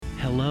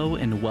Hello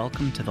and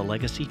welcome to the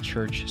Legacy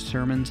Church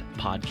Sermons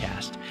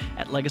Podcast.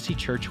 At Legacy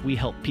Church, we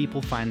help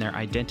people find their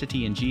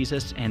identity in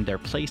Jesus and their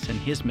place in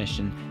His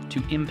mission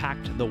to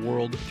impact the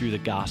world through the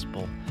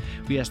gospel.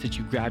 We ask that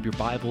you grab your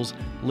Bibles,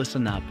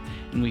 listen up,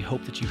 and we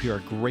hope that you hear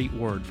a great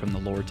word from the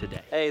Lord today.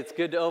 Hey, it's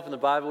good to open the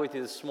Bible with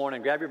you this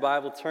morning. Grab your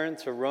Bible, turn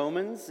to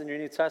Romans in your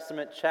New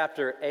Testament,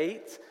 chapter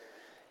 8.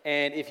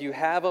 And if you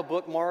have a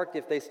bookmark,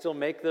 if they still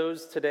make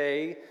those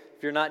today,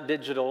 if you're not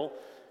digital,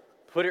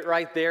 put it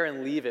right there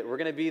and leave it. We're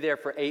going to be there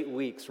for 8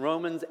 weeks.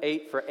 Romans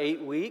 8 for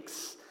 8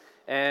 weeks.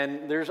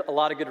 And there's a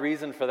lot of good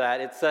reason for that.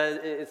 It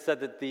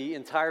said that the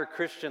entire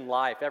Christian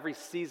life, every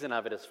season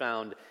of it is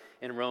found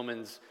in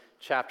Romans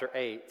chapter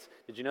 8.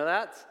 Did you know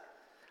that?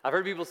 I've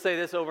heard people say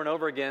this over and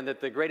over again,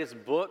 that the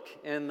greatest book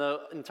in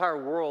the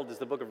entire world is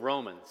the book of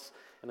Romans.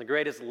 And the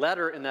greatest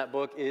letter in that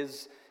book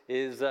the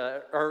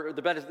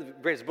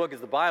greatest book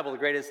is the Bible. The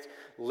greatest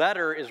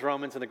letter is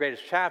Romans, and the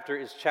greatest chapter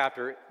is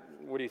chapter,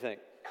 what do you think?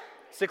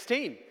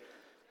 16.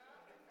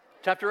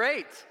 Chapter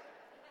 8.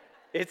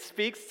 It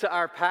speaks to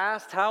our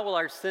past. How will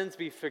our sins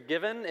be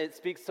forgiven? It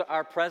speaks to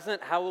our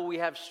present. How will we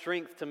have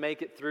strength to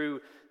make it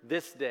through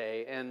this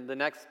day and the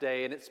next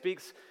day? And it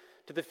speaks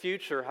to the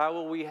future. How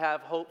will we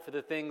have hope for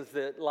the things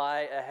that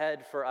lie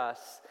ahead for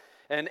us?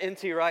 And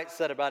N.T. Wright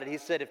said about it, he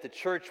said, if the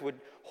church would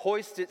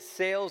hoist its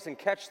sails and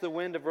catch the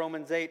wind of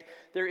Romans 8,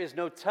 there is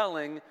no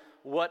telling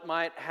what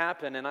might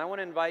happen. And I want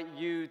to invite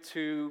you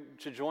to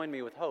join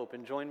me with hope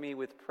and join me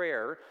with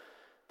prayer,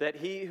 that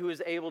He who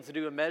is able to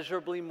do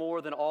immeasurably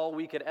more than all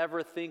we could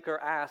ever think or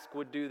ask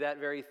would do that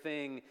very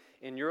thing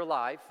in your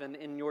life and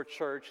in your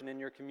church and in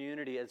your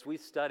community as we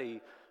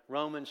study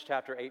Romans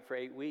chapter 8 for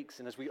 8 weeks.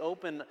 And as we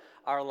open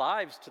our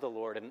lives to the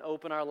Lord and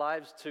open our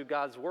lives to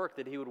God's work,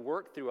 that He would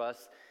work through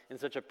us in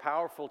such a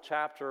powerful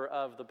chapter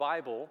of the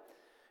Bible,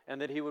 and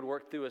that He would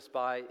work through us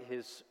by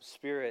His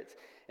Spirit.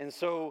 And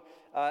so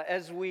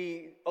as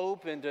we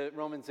open to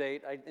Romans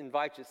 8, I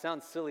invite you, it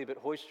sounds silly, but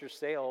hoist your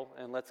sail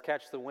and let's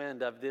catch the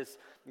wind of this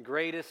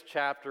greatest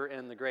chapter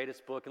in the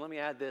greatest book. And let me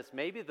add this,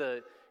 maybe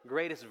the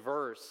greatest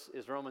verse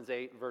is Romans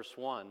 8, verse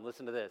 1.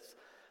 Listen to this.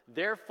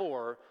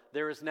 Therefore,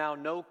 there is now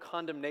no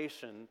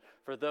condemnation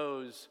for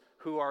those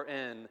who are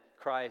in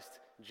Christ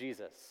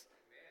Jesus.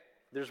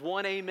 There's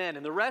one amen,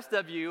 and the rest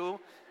of you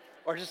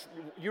are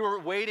you were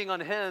waiting on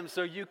Him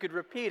so you could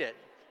repeat it,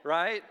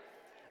 right?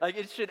 Like,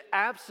 it should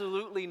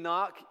absolutely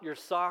knock your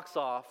socks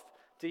off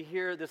to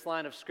hear this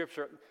line of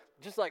Scripture.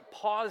 Just like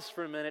pause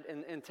for a minute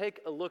and take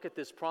a look at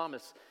this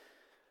promise,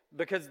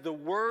 because the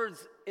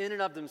words in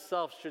and of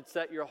themselves should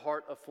set your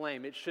heart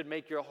aflame. It should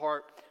make your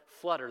heart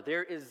flutter.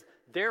 There is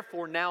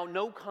therefore now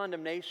no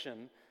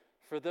condemnation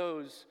for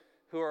those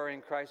who are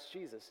in Christ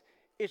Jesus.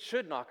 It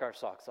should knock our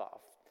socks off.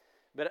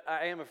 But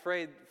I am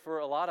afraid for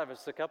a lot of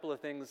us, a couple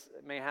of things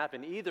may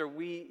happen. Either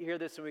we hear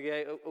this and we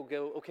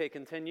go, okay,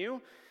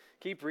 continue,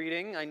 keep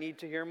reading, I need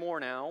to hear more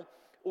now.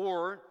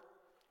 Or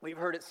we've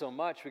heard it so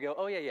much, we go,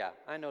 oh yeah,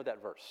 I know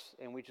that verse.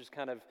 And we just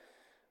kind of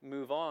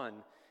move on.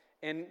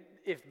 And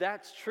if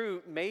that's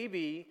true,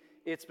 maybe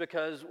it's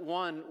because,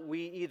 one,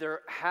 we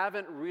either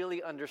haven't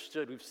really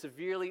understood, we've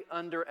severely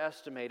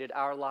underestimated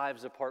our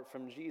lives apart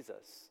from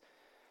Jesus.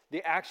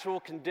 The actual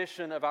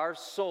condition of our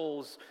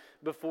souls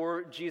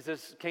before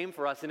Jesus came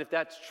for us. And if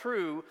that's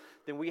true,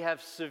 then we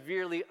have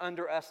severely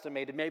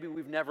underestimated, maybe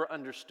we've never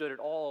understood at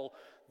all,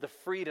 the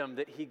freedom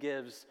that He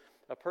gives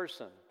a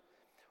person.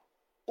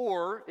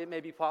 Or it may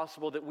be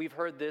possible that we've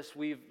heard this,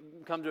 we've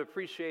come to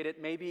appreciate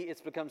it, maybe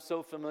it's become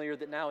so familiar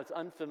that now it's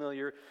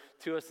unfamiliar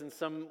to us in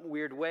some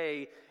weird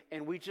way,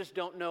 and we just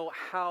don't know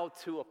how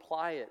to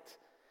apply it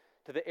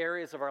to the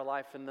areas of our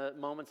life and the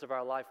moments of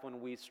our life when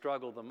we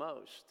struggle the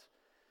most.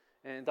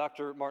 And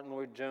Dr. Martin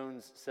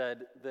Lloyd-Jones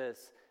said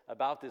this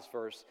about this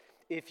verse: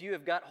 if you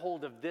have got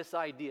hold of this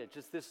idea,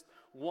 just this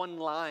one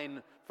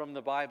line from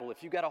the Bible,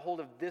 if you got a hold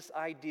of this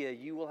idea,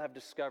 you will have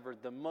discovered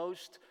the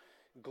most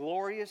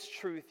glorious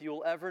truth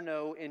you'll ever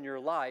know in your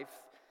life.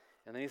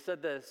 And then he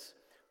said this: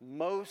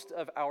 most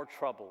of our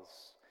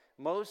troubles,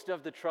 most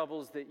of the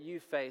troubles that you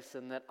face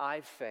and that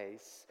I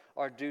face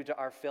are due to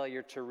our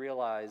failure to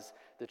realize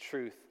the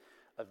truth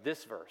of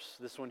this verse,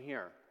 this one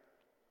here.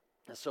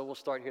 And so we'll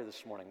start here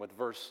this morning with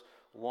verse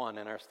 1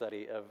 in our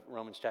study of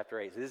Romans chapter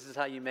 8. So this is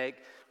how you make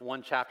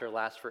one chapter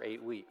last for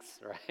 8 weeks,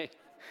 right?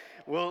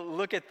 We'll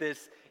look at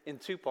this in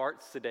two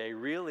parts today.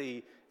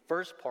 Really,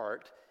 first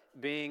part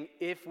being,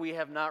 if we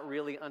have not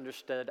really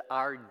understood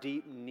our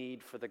deep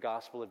need for the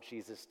gospel of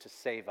Jesus to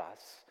save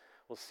us,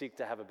 we'll seek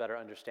to have a better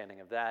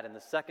understanding of that. And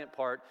the second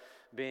part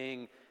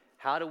being,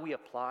 how do we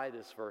apply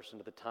this verse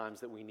into the times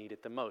that we need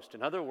it the most?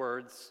 In other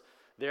words,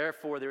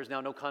 therefore, there is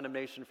now no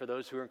condemnation for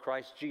those who are in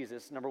Christ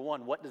Jesus. Number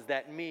one, what does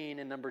that mean?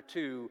 And number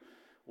two,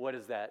 what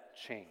does that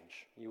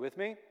change? You with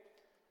me?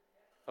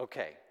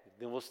 Okay,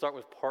 then we'll start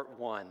with part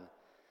one.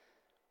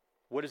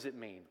 What does it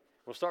mean?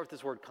 We'll start with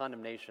this word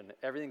condemnation.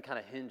 Everything kind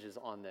of hinges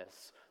on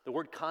this. The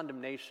word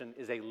condemnation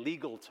is a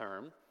legal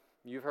term.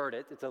 You've heard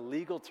it. It's a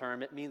legal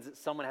term. It means that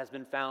someone has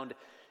been found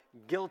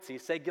guilty.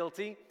 Say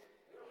guilty.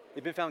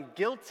 They've been found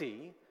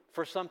guilty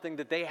for something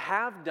that they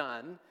have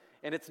done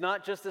And it's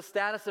not just a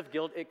status of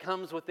guilt, it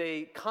comes with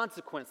a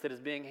consequence that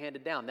is being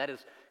handed down. That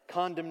is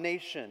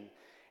condemnation.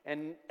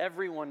 And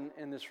everyone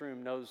in this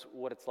room knows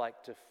what it's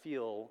like to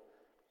feel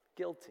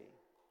guilty,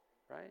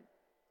 right?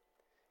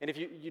 And if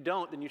you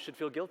don't, then you should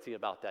feel guilty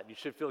about that. You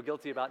should feel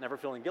guilty about never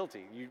feeling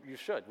guilty. You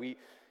should.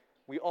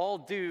 We all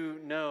do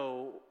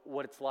know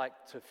what it's like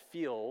to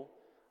feel,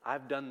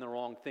 I've done the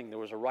wrong thing. There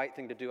was a right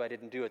thing to do, I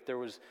didn't do it. There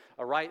was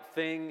a right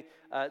thing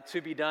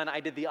to be done,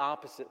 I did the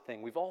opposite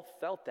thing. We've all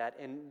felt that,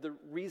 and the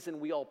reason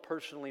we all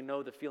personally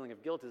know the feeling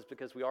of guilt is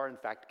because we are in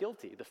fact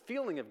guilty. The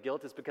feeling of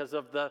guilt is because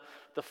of the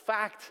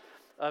fact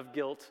of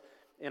guilt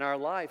in our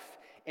life.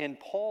 And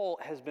Paul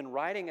has been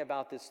writing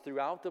about this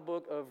throughout the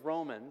book of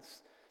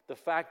Romans, the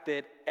fact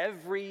that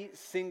every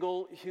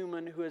single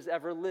human who has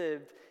ever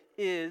lived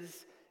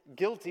is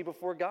guilty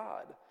before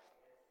God.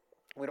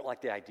 We don't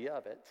like the idea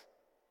of it.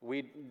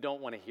 We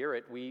don't want to hear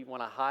it. We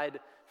want to hide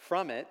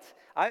from it.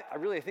 I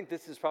really think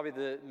this is probably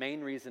the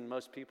main reason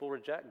most people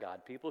reject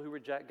God. People who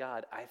reject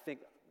God, I think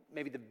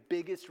maybe the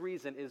biggest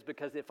reason is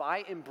because if I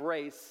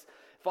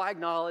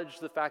acknowledge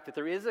the fact that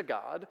there is a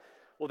God,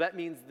 well, that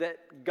means that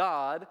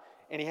God,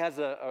 and He has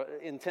an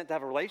intent to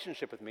have a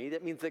relationship with me,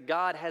 that means that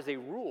God has a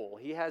rule,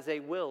 He has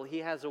a will, He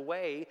has a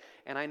way,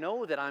 and I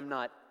know that I'm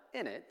not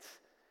in it,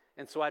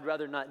 and so I'd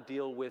rather not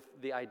deal with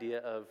the idea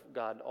of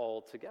God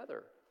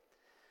altogether.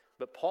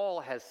 But Paul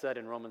has said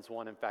in Romans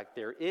 1, in fact,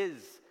 there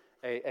is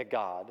a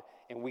God,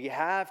 and we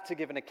have to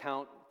give an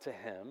account to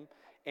Him,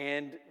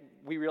 and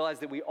we realize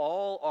that we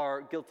all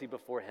are guilty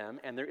before Him,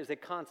 and there is a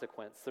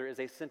consequence. There is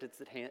a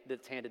sentence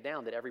that's handed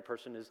down that every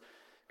person is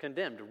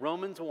condemned.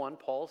 Romans 1,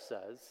 Paul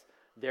says,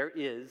 there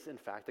is, in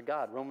fact, a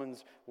God.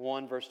 Romans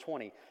 1, verse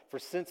 20, for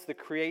since the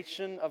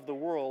creation of the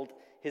world,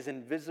 His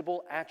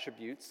invisible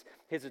attributes,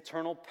 His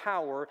eternal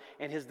power,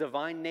 and His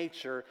divine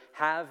nature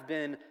have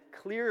been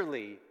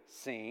clearly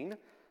seen,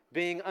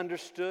 being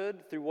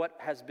understood through what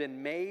has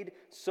been made,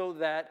 so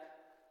that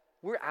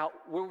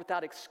we're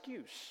without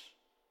excuse.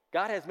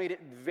 God has made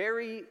it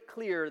very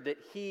clear that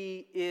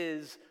He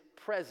is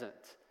present.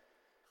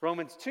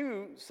 Romans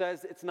 2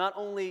 says it's not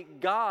only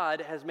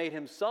God has made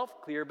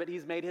Himself clear, but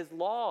He's made His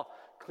law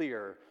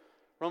clear.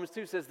 Romans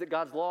 2 says that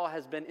God's law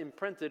has been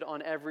imprinted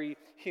on every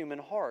human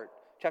heart.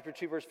 Chapter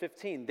 2, verse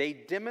 15, they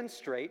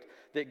demonstrate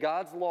that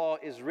God's law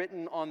is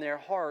written on their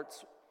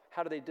hearts.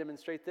 How do they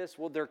demonstrate this?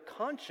 Well, their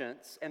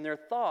conscience and their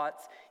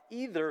thoughts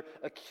either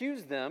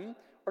accuse them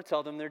or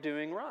tell them they're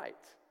doing right.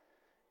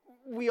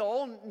 We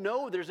all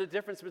know there's a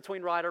difference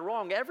between right or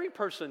wrong. Every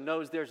person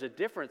knows there's a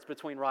difference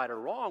between right or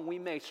wrong. We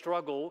may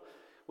struggle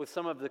with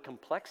some of the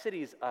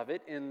complexities of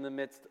it in the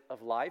midst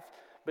of life,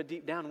 but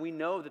deep down we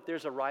know that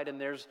there's a right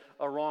and there's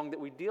a wrong that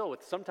we deal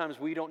with. Sometimes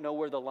we don't know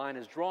where the line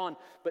is drawn,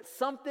 but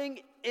something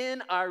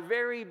in our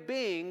very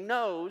being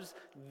knows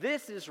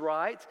this is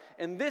right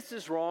and this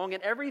is wrong,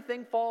 and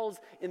everything falls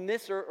in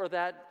this or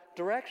that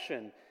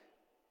direction.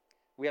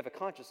 We have a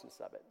consciousness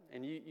of it,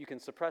 and you can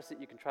suppress it,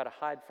 you can try to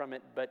hide from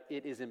it, but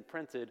it is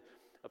imprinted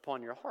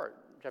upon your heart.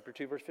 Chapter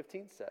 2, verse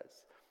 15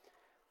 says.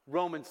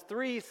 Romans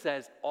 3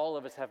 says all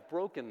of us have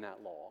broken that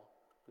law,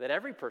 that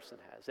every person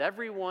has.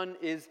 Everyone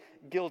is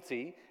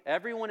guilty.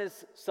 Everyone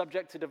is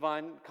subject to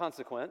divine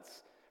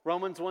consequence.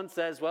 Romans 1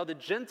 says, well, the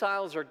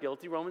Gentiles are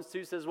guilty. Romans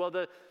 2 says, well,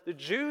 the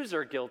Jews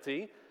are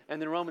guilty.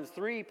 And then Romans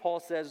 3, Paul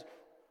says,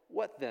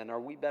 what then?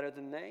 Are we better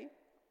than they?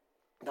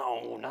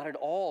 No, not at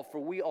all, for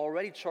we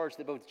already charge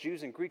that both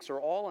Jews and Greeks are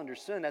all under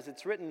sin. As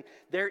it's written,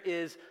 there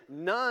is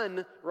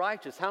none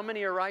righteous. How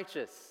many are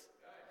righteous?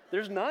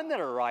 There's none that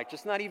are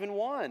righteous, not even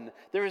one.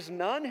 There is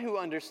none who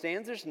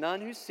understands. There's none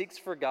who seeks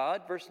for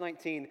God. Verse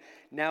 19,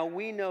 now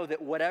we know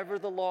that whatever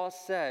the law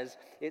says,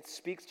 it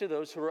speaks to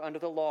those who are under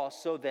the law,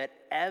 so that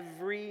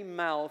every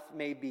mouth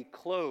may be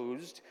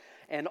closed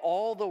and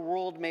all the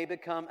world may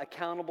become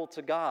accountable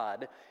to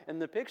God. And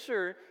the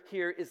picture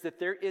here is that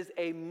there is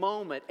a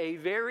moment, a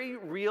very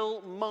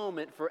real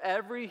moment for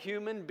every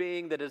human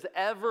being that has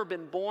ever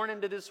been born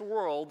into this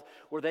world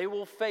where they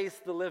will face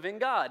the living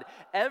God.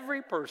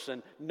 Every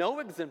person, no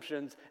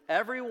exemptions,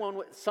 everyone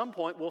at some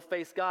point will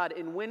face God.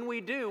 And when we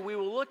do, we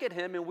will look at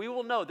Him and we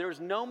will know there's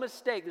no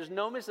mistake, there's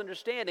no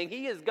misunderstanding.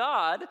 He is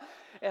God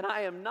and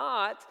I am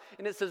not.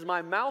 And it says,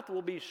 my mouth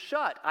will be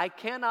shut. I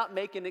cannot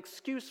make an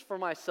excuse for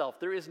myself.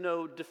 There is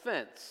no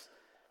defense.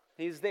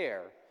 He's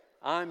there.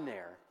 I'm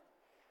there.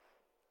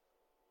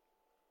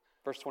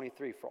 Verse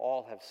 23, for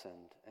all have sinned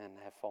and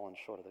have fallen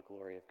short of the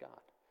glory of God.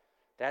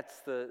 That's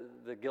the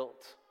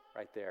guilt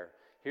right there.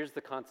 Here's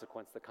the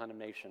consequence, the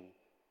condemnation.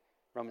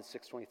 Romans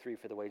 6:23,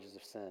 for the wages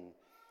of sin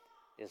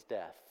is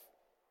death.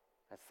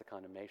 That's the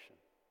condemnation.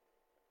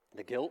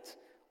 The guilt,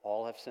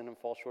 all have sinned and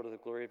fall short of the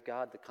glory of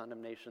God. The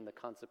condemnation, the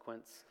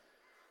consequence,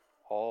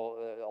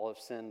 all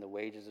have sinned, the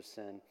wages of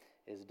sin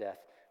is death.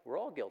 We're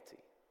all guilty.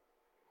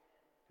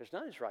 There's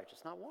none who's righteous,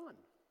 not one.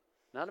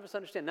 None of us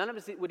understand. None of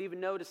us would even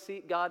know to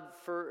seek God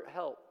for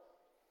help.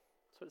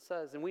 That's what it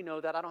says. And we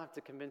know that. I don't have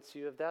to convince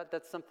you of that.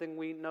 That's something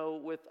we know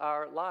with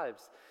our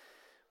lives.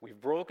 We've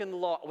broken the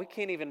law. We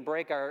can't even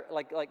break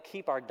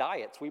keep our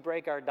diets. We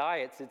break our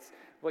diets. It's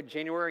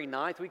January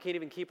 9th. We can't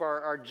even keep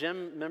our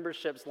gym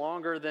memberships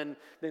longer than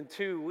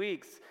 2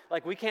 weeks.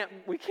 Like we can't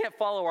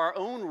follow our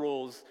own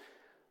rules.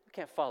 We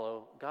can't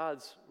follow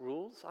God's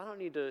rules. I don't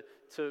need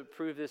to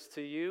prove this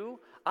to you.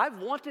 I've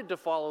wanted to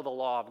follow the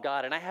law of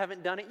God, and I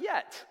haven't done it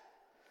yet.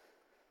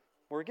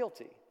 We're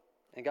guilty.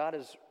 And God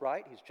is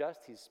right. He's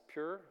just. He's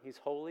pure. He's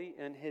holy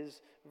in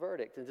his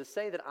verdict. And to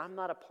say that I'm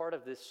not a part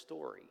of this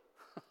story,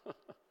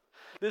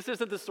 this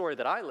isn't the story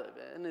that I live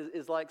in,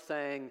 is like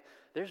saying,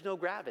 there's no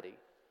gravity.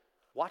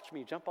 Watch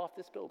me jump off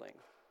this building,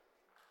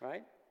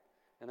 right?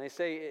 And they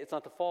say it's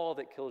not the fall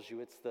that kills you,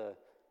 it's the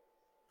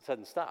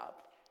sudden stop.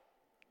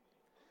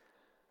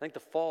 I think the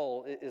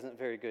fall isn't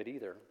very good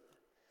either.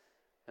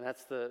 And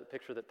that's the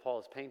picture that Paul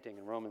is painting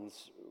in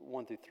Romans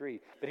 1 through 3.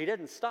 But he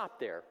didn't stop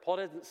there. Paul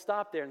didn't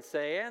stop there and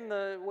say, and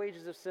the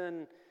wages of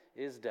sin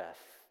is death.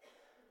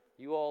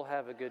 You all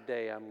have a good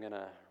day. I'm going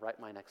to write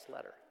my next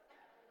letter.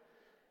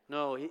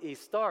 No, he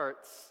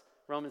starts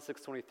Romans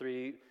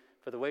 6:23,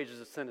 for the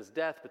wages of sin is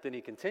death, but then he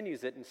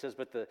continues it and says,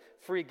 but the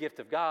free gift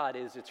of God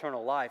is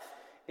eternal life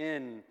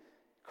in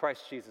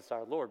Christ Jesus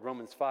our Lord.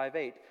 Romans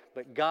 5:8,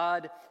 but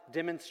God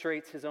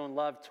demonstrates his own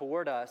love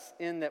toward us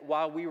in that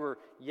while we were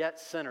yet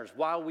sinners,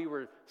 while we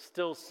were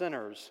still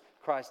sinners,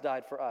 Christ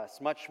died for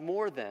us. Much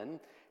more then,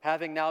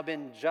 having now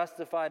been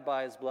justified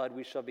by his blood,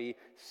 we shall be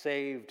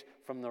saved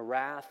from the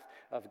wrath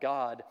of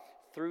God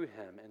through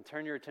him. And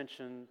turn your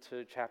attention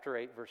to chapter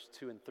 8, verse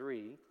 2 and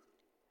 3.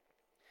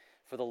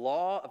 For the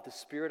law of the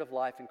Spirit of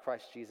life in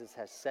Christ Jesus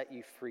has set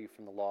you free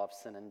from the law of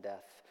sin and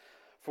death.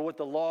 For what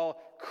the law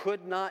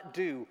could not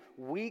do,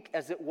 weak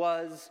as it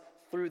was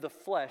through the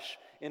flesh,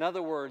 in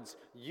other words,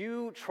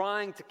 you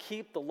trying to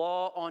keep the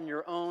law on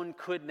your own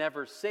could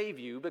never save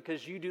you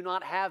because you do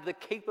not have the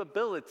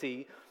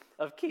capability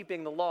of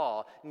keeping the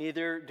law.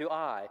 Neither do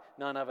I.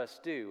 None of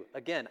us do.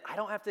 Again, I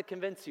don't have to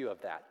convince you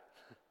of that.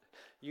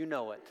 You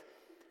know it,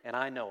 and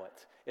I know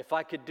it. If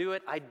I could do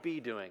it, I'd be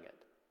doing it.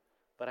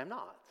 But I'm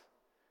not.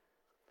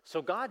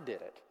 So God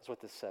did it, is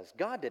what this says.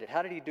 God did it.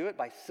 How did he do it?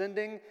 By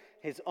sending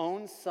his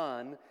own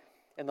Son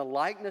in the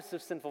likeness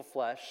of sinful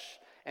flesh,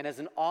 and as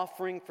an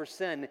offering for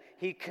sin,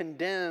 he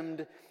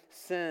condemned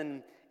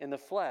sin in the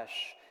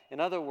flesh. In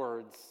other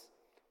words,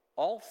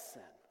 all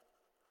sin,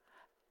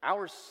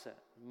 our sin,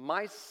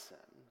 my sin,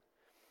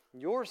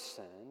 your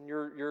sin,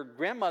 your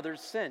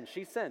grandmother's sin,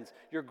 she sins.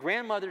 Your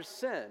grandmother's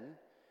sin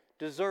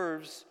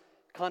deserves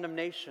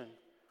condemnation.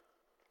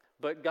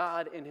 But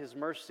God, in his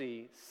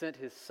mercy, sent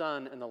his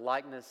Son in the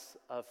likeness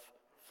of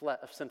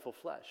sinful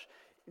flesh.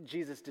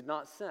 Jesus did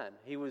not sin.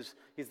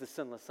 He's the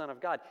sinless Son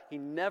of God. He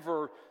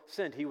never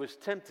sinned. He was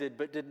tempted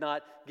but did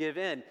not give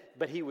in.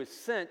 But he was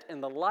sent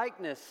in the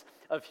likeness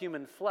of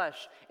human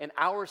flesh, and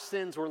our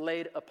sins were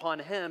laid upon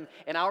him,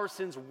 and our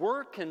sins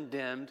were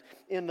condemned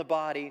in the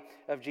body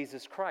of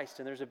Jesus Christ.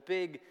 And there's a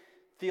big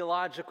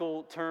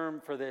theological term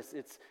for this.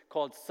 It's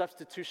called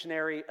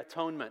substitutionary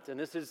atonement. And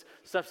this is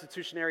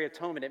substitutionary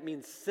atonement. It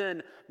means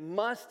sin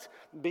must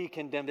be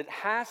condemned. It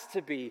has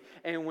to be.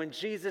 And when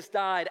Jesus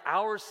died,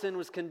 our sin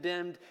was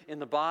condemned in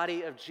the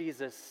body of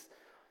Jesus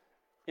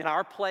in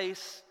our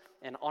place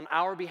and on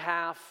our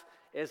behalf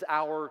as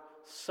our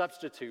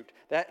substitute.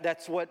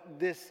 That's what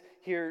this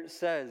here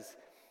says.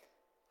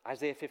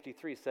 Isaiah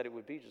 53 said it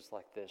would be just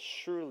like this.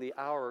 Surely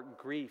our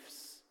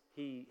griefs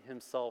he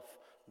himself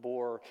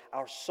bore,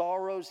 our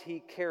sorrows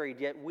he carried,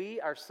 yet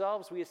we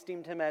ourselves, we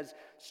esteemed him as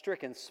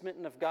stricken,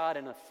 smitten of God,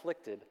 and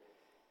afflicted.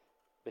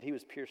 But he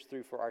was pierced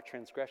through for our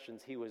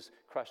transgressions, he was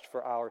crushed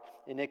for our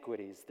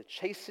iniquities. The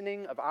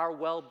chastening of our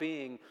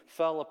well-being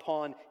fell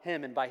upon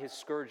him, and by his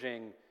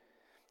scourging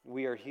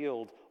we are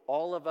healed.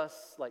 All of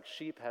us, like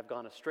sheep, have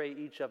gone astray.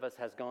 Each of us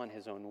has gone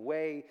his own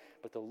way,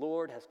 but the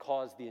Lord has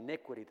caused the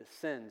iniquity, the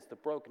sins, the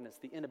brokenness,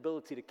 the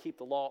inability to keep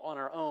the law on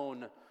our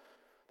own,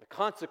 the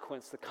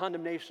consequence, the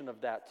condemnation of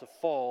that to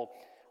fall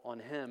on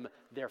him.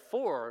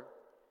 Therefore,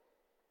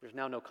 there's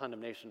now no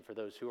condemnation for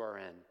those who are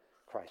in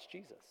Christ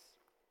Jesus.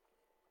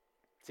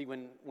 See,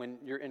 when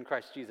you're in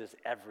Christ Jesus,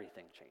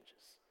 everything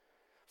changes.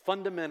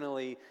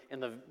 Fundamentally,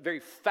 in the very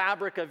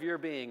fabric of your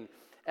being,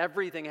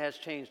 everything has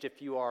changed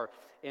if you are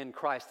in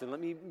Christ. And let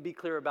me be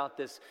clear about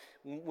this.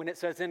 When it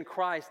says in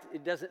Christ,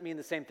 it doesn't mean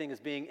the same thing as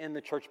being in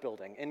the church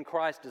building. In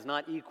Christ does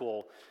not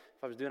equal,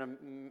 if I was doing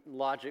a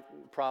logic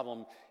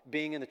problem,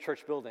 being in the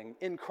church building.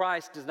 In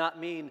Christ does not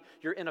mean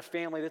you're in a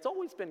family that's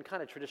always been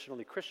kind of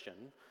traditionally Christian.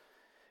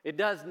 It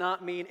does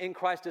not mean, in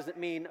Christ doesn't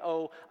mean,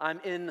 oh, I'm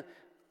in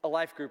a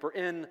life group or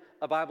in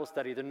a Bible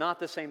study. They're not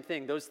the same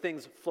thing. Those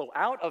things flow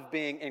out of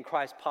being in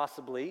Christ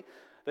possibly,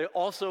 They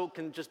also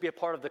can just be a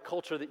part of the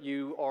culture that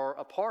you are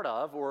a part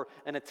of, or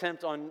an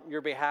attempt on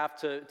your behalf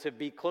to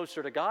be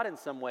closer to God in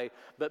some way.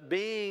 But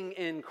being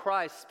in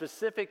Christ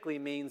specifically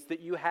means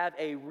that you have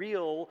a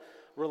real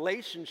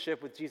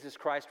relationship with Jesus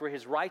Christ where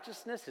his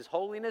righteousness, his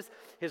holiness,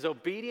 his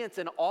obedience,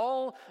 and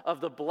all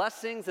of the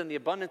blessings and the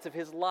abundance of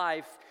his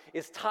life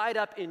is tied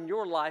up in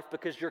your life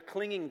because you're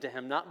clinging to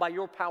him, not by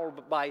your power,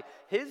 but by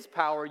his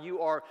power. You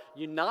are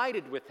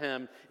united with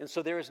him, and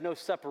so there is no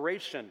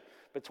separation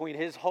between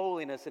his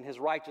holiness and his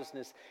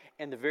righteousness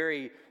and the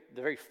very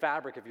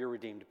fabric of your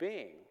redeemed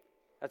being.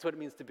 That's what it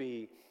means to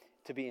be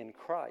in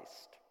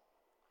Christ.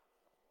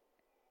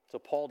 So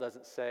Paul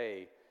doesn't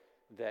say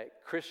that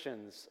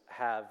Christians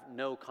have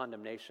no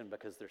condemnation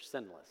because they're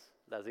sinless,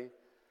 does he?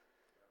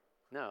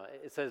 No,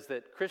 it says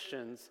that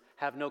Christians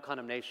have no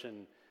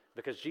condemnation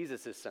because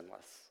Jesus is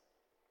sinless.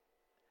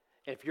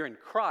 If you're in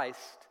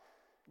Christ,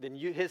 then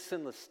his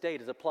sinless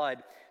state is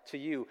applied to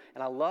you.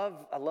 And I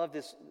love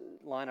this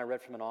line I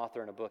read from an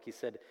author in a book. He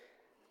said,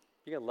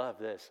 you're going to love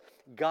this.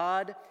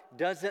 God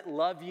doesn't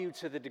love you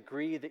to the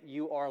degree that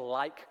you are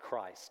like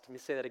Christ. Let me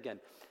say that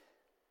again.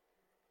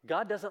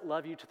 God doesn't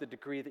love you to the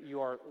degree that you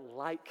are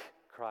like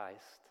Christ.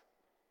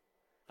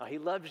 Now, he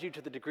loves you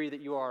to the degree that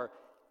you are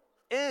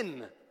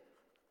in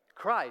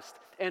Christ.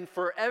 And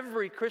for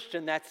every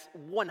Christian, that's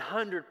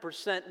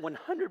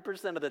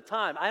 100% of the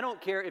time. I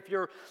don't care if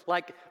you're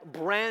like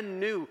brand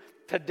new.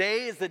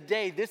 Today is the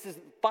day. This is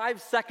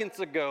 5 seconds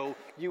ago.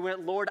 You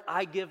went, Lord,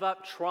 I give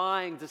up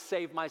trying to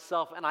save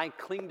myself and I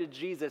cling to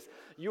Jesus.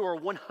 You are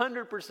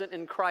 100%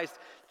 in Christ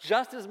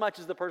just as much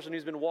as the person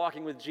who's been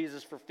walking with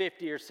Jesus for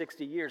 50 or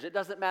 60 years. It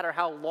doesn't matter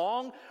how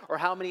long or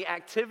how many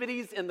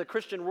activities in the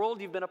Christian world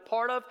you've been a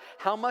part of,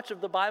 how much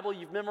of the Bible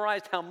you've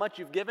memorized, how much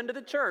you've given to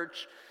the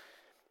church.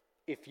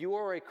 If you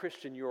are a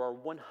Christian, you are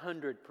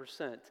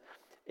 100%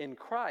 in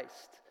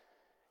Christ.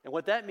 And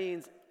what that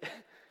means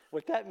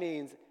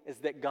is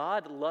that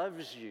God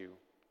loves you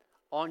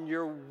on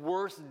your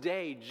worst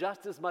day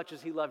just as much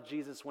as he loved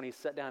Jesus when he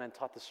sat down and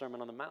taught the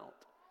Sermon on the Mount.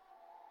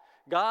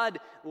 God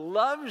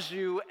loves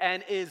you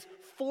and is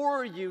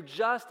for you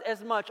just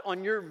as much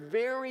on your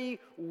very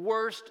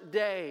worst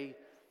day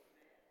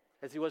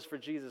as he was for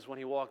Jesus when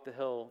he walked the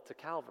hill to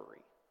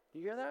Calvary.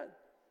 You hear that?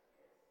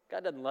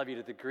 God doesn't love you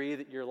to the degree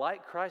that you're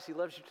like Christ. He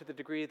loves you to the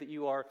degree that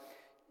you're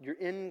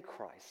in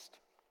Christ.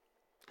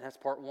 And that's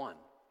part one.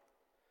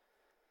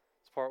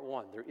 It's part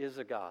one. There is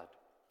a God.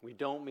 We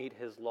don't meet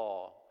his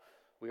law.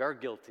 We are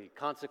guilty.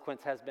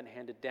 Consequence has been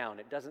handed down.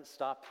 It doesn't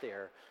stop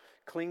there.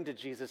 Cling to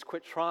Jesus.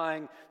 Quit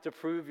trying to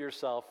prove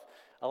yourself.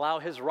 Allow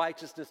his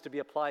righteousness to be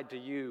applied to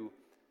you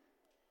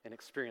and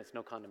experience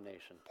no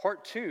condemnation.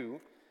 Part two,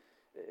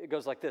 it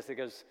goes like this. It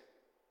goes,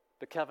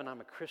 but Kevin,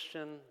 I'm a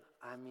Christian.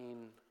 I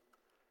mean,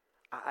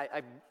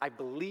 I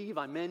believe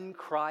I'm in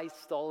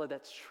Christ, all of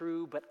that's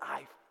true, but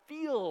I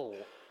feel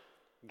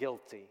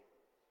guilty.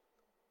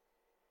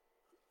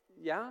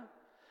 Yeah?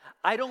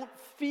 I don't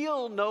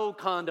feel no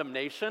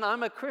condemnation.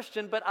 I'm a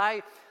Christian, but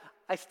I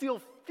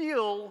still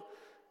feel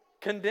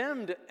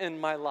condemned in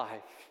my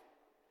life.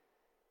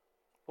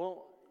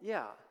 Well,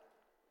 yeah,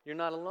 you're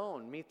not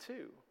alone. Me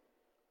too.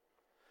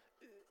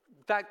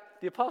 In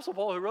fact, the Apostle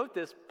Paul who wrote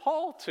this,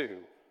 Paul too.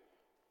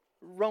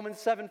 Romans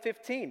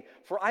 7:15,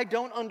 for I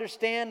don't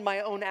understand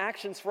my own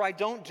actions, for I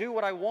don't do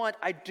what I want.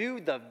 I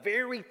do the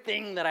very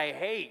thing that I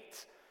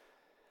hate.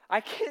 I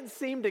can't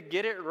seem to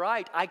get it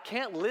right. I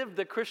can't live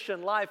the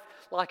Christian life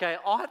like I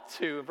ought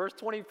to. In verse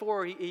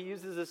 24, he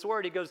uses this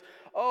word. He goes,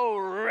 oh,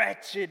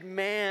 wretched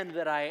man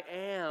that I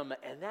am.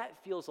 And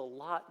that feels a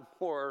lot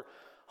more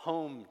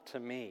home to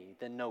me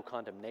than no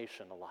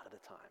condemnation a lot of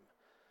the time.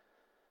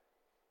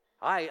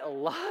 I, a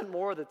lot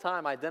more of the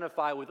time,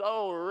 identify with,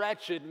 oh,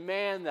 wretched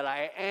man that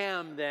I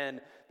am, than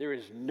there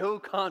is no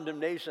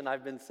condemnation,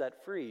 I've been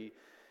set free.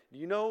 Do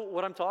you know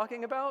what I'm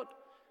talking about?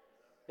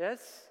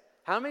 Yes?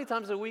 How many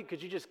times a week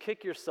could you just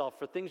kick yourself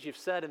for things you've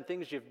said and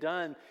things you've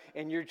done,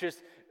 and you're just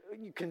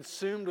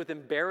consumed with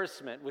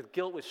embarrassment, with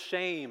guilt, with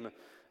shame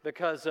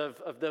because of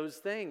those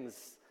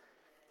things?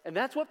 And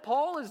that's what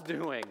Paul is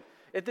doing.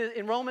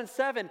 In Romans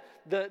 7,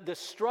 the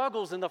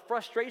struggles and the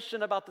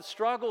frustration about the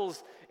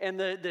struggles and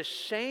the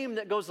shame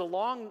that goes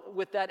along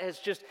with that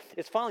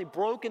it's finally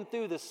broken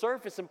through the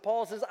surface. And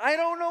Paul says, I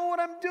don't know what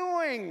I'm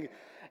doing.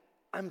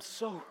 I'm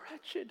so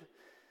wretched.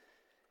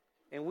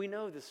 And we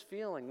know this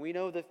feeling. We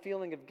know the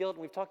feeling of guilt.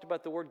 And we've talked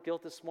about the word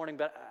guilt this morning,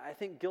 but I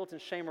think guilt and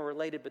shame are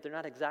related, but they're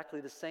not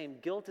exactly the same.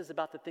 Guilt is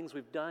about the things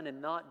we've done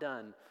and not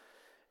done,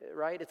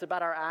 right? It's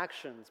about our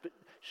actions. But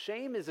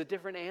shame is a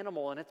different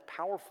animal, and it's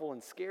powerful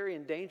and scary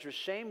and dangerous.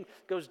 Shame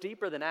goes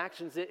deeper than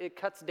actions. It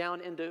cuts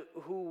down into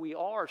who we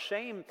are.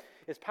 Shame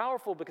is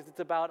powerful because it's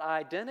about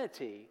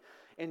identity.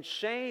 And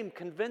shame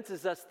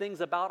convinces us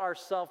things about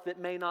ourselves that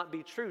may not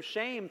be true.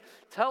 Shame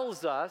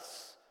tells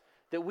us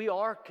that we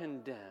are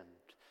condemned.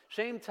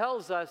 Shame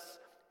tells us,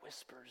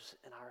 whispers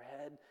in our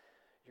head,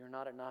 you're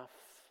not enough.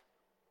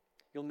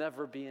 You'll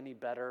never be any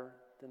better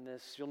than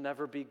this. You'll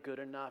never be good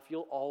enough.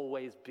 You'll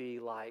always be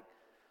like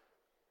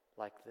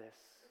this.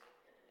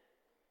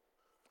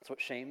 That's what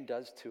shame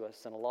does to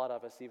us. And a lot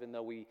of us, even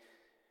though we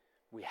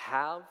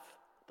have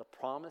the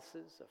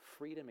promises of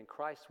freedom in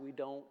Christ, we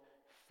don't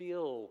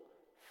feel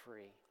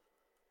free.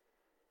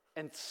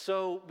 And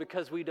so,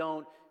 because we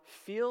don't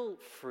feel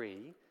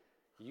free,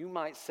 you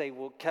might say,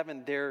 well,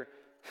 Kevin, there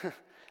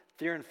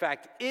in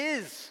fact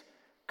is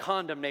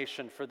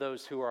condemnation for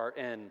those who are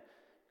in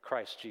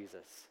Christ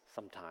Jesus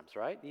sometimes,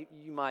 right?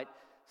 You might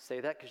say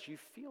that because you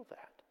feel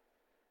that.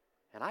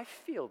 And I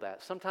feel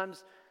that.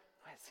 Sometimes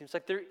it seems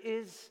like there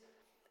is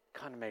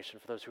condemnation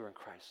for those who are in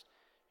Christ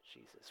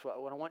Jesus.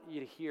 What I want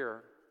you to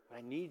hear, what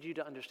I need you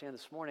to understand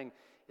this morning,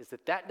 is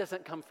that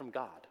doesn't come from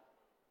God,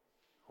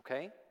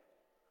 okay?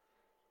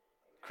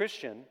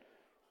 Christian,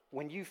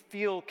 when you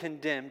feel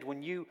condemned,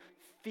 when you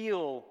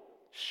feel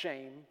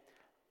shame,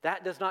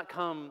 that does not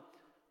come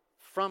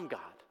from God.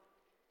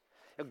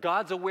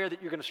 God's aware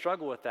that you're going to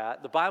struggle with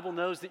that. The Bible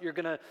knows that you're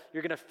going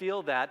to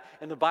feel that,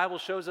 and the Bible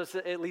shows us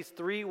at least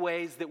 3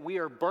 ways that we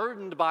are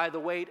burdened by the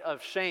weight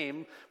of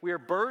shame. We are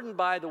burdened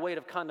by the weight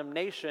of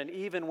condemnation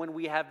even when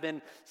we have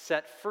been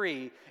set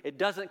free. It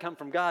doesn't come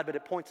from God, but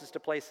it points us to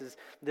places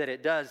that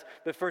it does.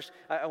 But first,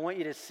 I want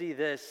you to see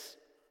this.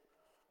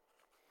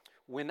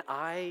 When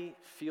I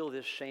feel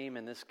this shame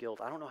and this guilt,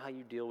 I don't know how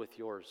you deal with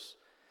yours.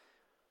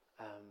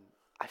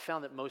 I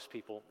found that most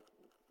people,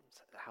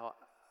 how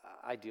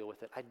I deal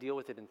with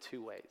it in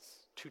 2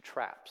 ways, 2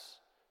 traps,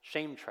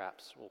 shame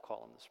traps, we'll call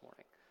them this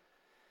morning.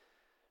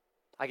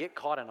 I get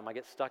caught in them, I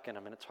get stuck in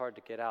them, and it's hard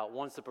to get out.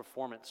 One's the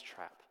performance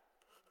trap.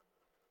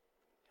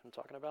 You know what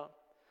I'm talking about?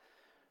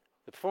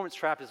 The performance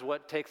trap is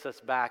what takes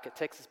us back. It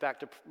takes us back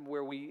to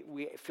where we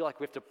feel like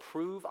we have to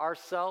prove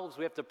ourselves.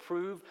 We have to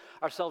prove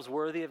ourselves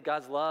worthy of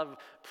God's love,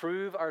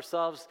 prove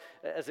ourselves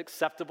as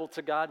acceptable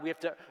to God. We have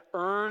to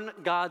earn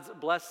God's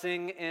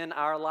blessing in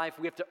our life.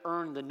 We have to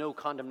earn the no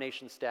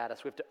condemnation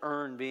status. We have to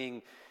earn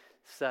being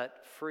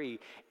set free.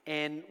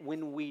 And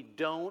when we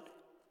don't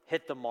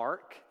hit the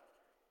mark,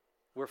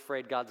 we're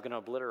afraid God's going to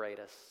obliterate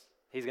us.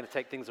 He's going to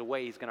take things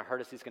away. He's going to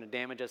hurt us. He's going to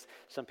damage us.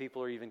 Some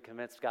people are even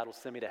convinced God will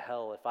send me to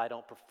hell if I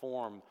don't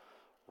perform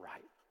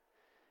right.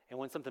 And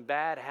when something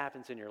bad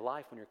happens in your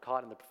life, when you're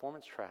caught in the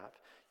performance trap,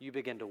 you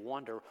begin to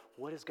wonder,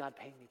 what is God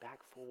paying me back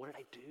for? What did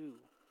I do?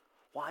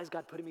 Why is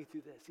God putting me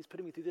through this? He's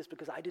putting me through this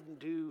because I didn't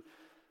do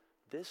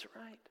this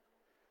right.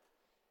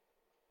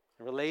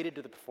 And related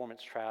to the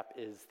performance trap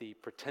is the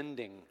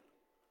pretending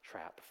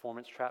trap.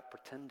 Performance trap,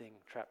 pretending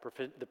trap.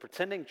 The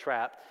pretending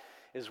trap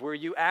is where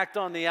you act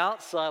on the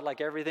outside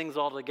like everything's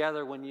all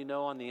together when you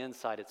know on the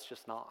inside it's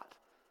just not.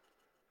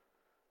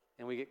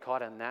 And we get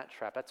caught in that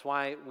trap. That's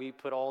why we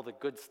put all the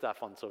good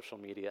stuff on social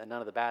media and none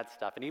of the bad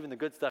stuff. And even the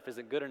good stuff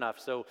isn't good enough,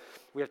 so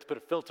we have to put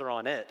a filter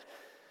on it.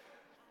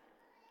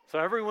 So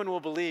everyone will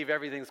believe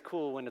everything's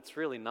cool when it's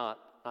really not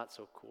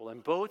so cool.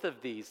 And both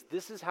of these,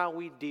 this is how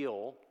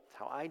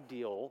I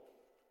deal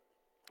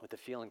with the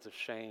feelings of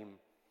shame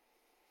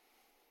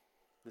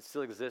that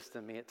still exist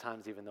in me at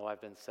times, even though I've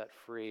been set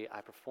free.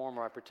 I perform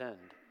or I pretend.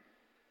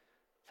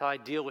 It's how I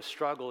deal with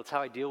struggle. It's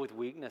how I deal with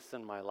weakness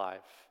in my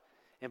life.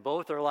 And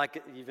both are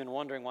like, you've been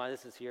wondering why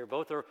this is here,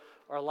 both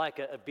are like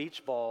a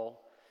beach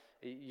ball.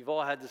 You've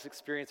all had this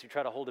experience. You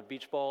try to hold a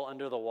beach ball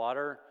under the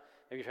water.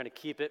 Maybe you're trying to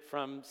keep it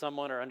from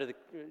someone or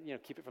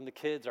keep it from the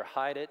kids or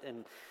hide it.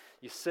 And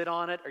you sit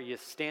on it or you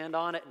stand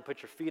on it and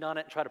put your feet on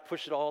it and try to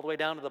push it all the way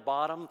down to the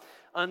bottom.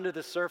 Under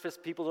the surface,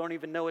 people don't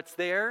even know it's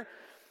there.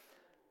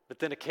 But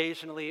then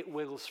occasionally it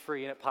wiggles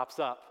free and it pops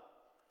up.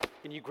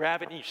 And you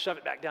grab it and you shove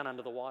it back down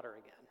under the water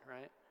again,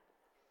 right?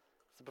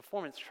 It's the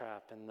performance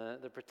trap and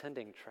the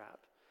pretending trap.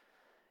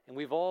 And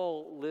we've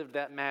all lived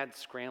that mad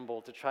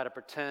scramble to try to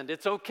pretend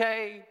it's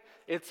okay,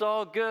 it's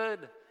all good,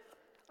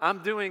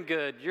 I'm doing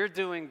good, you're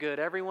doing good,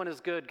 everyone is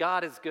good,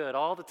 God is good,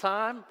 all the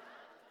time,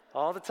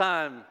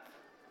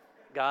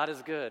 God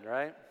is good,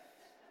 right?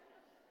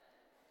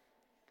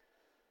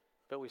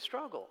 But we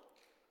struggle.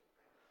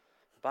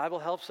 The Bible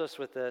helps us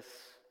with this.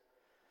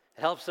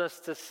 It helps us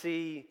to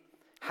see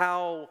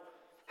how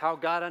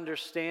God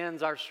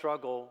understands our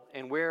struggle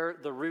and where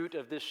the root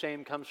of this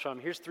shame comes from.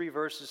 Here's 3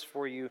 verses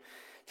for you.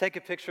 Take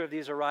a picture of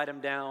these or write them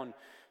down.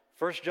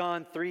 1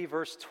 John 3,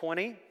 verse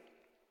 20.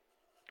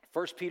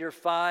 1 Peter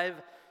 5,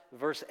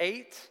 verse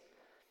 8.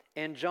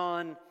 And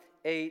John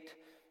 8,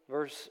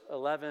 verse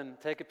 11.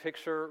 Take a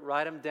picture,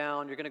 write them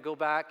down. You're going to go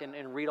back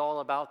and read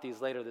all about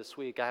these later this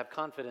week. I have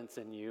confidence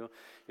in you.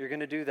 You're going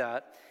to do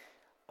that.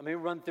 Let me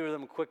run through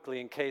them quickly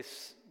in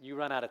case you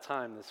run out of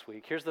time this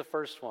week. Here's the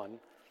first one.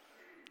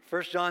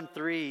 1 John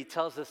 3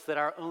 tells us that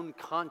our own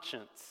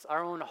conscience,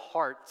 our own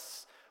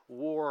hearts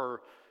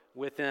war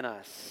within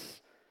us.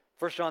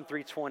 1 John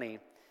 3:20,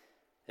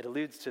 it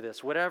alludes to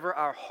this. Whatever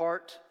our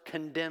heart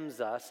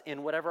condemns us,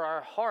 in whatever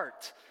our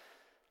heart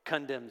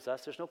condemns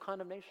us, there's no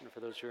condemnation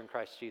for those who are in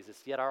Christ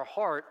Jesus. Yet our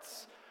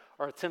hearts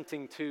are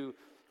attempting to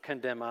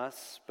condemn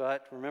us.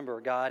 But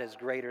remember, God is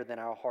greater than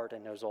our heart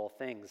and knows all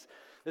things.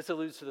 This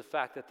alludes to the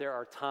fact that there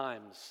are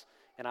times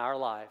in our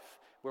life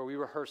where we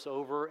rehearse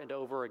over and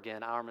over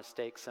again our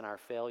mistakes and our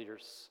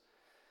failures.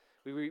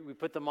 We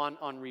put them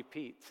on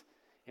repeat.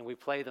 and we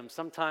play them.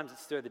 Sometimes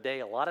it's through the day.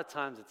 A lot of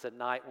times it's at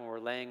night when we're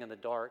laying in the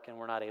dark and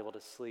we're not able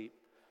to sleep,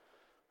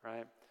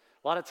 right?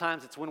 A lot of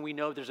times it's when we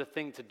know there's a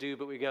thing to do,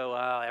 but we go,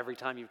 oh, every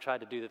time you've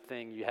tried to do the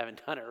thing, you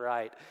haven't done it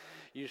right.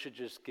 You should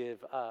just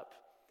give up.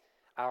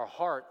 Our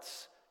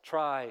hearts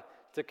try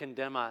to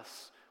condemn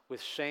us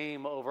with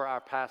shame over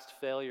our past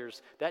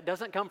failures. That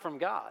doesn't come from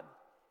God.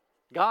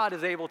 God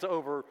is able to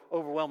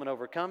overwhelm and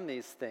overcome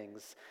these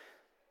things.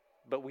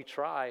 But we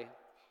try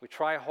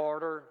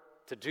harder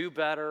to do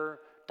better,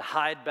 to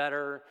hide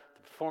better,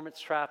 the performance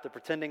trap, the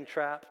pretending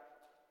trap.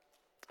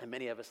 And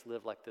many of us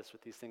live like this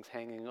with these things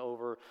hanging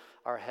over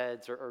our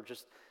heads or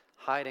just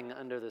hiding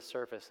under the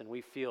surface, and we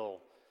feel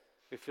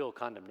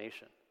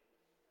condemnation.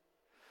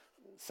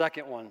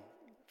 Second one,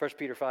 1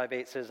 Peter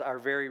 5:8 says, our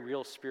very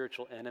real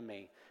spiritual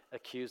enemy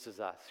accuses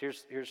us.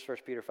 Here's 1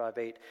 Peter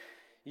 5:8.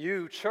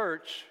 You,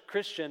 church,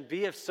 Christian,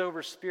 be of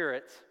sober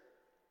spirit.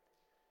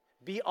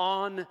 Be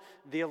on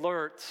the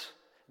alert.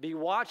 Be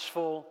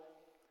watchful.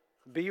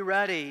 Be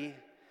ready.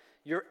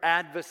 Your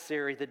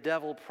adversary, the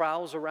devil,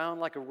 prowls around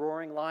like a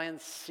roaring lion,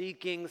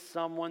 seeking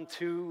someone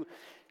to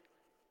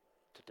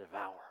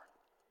devour.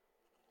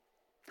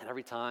 And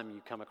every time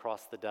you come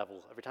across the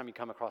devil, every time you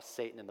come across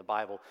Satan in the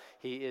Bible,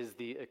 he is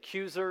the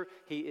accuser,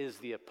 he is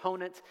the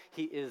opponent,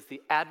 he is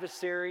the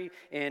adversary.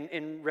 And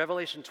in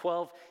Revelation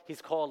 12, he's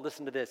called,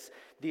 listen to this,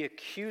 the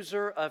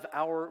accuser of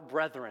our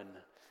brethren,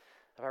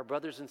 of our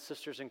brothers and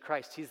sisters in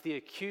Christ. He's the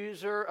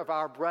accuser of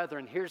our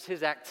brethren. Here's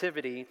his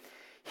activity.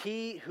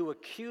 He who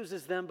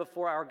accuses them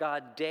before our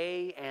God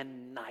day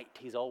and night.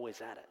 He's always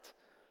at it.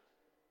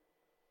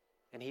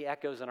 And he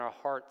echoes in our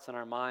hearts and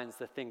our minds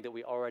the thing that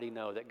we already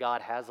know, that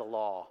God has a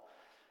law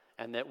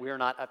and that we're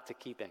not up to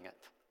keeping it.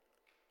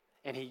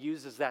 And he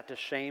uses that to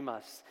shame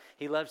us.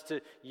 He loves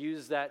to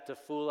use that to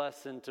fool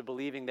us into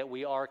believing that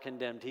we are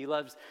condemned. He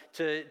loves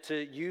to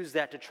use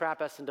that to trap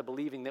us into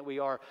believing that we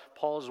are,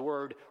 Paul's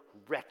word,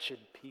 wretched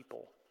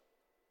people.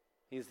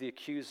 He's the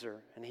accuser,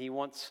 and he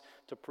wants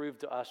to prove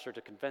to us or to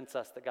convince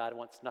us that God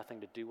wants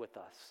nothing to do with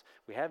us.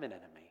 We have an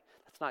enemy.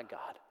 That's not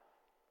God.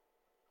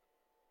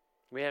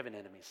 We have an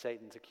enemy.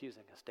 Satan's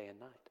accusing us day and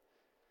night.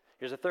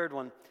 Here's a third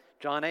one,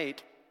 John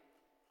 8.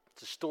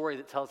 It's a story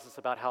that tells us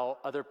about how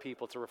other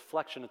people, it's a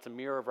reflection, it's a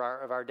mirror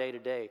of our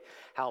day-to-day,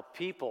 how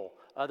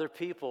other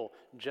people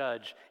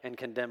judge and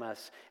condemn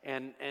us.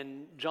 And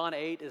John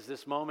 8 is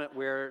this moment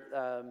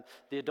where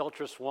the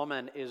adulterous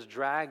woman is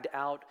dragged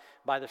out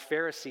by the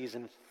Pharisees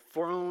and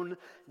thrown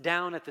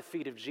down at the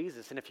feet of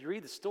Jesus. And if you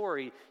read the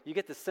story, you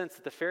get the sense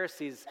that the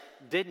Pharisees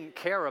didn't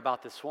care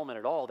about this woman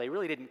at all. They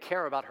really didn't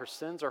care about her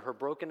sins or her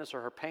brokenness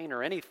or her pain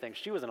or anything.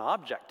 She was an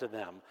object to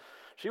them.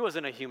 She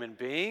wasn't a human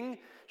being.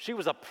 She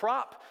was a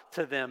prop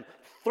to them,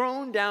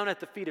 thrown down at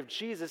the feet of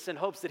Jesus in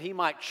hopes that he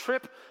might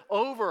trip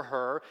over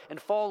her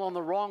and fall on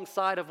the wrong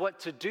side of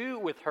what to do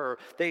with her.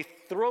 They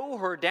throw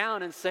her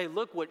down and say,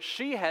 look what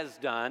she has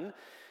done.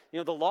 You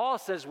know, the law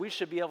says we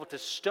should be able to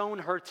stone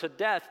her to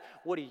death.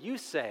 What do you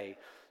say,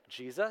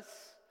 Jesus?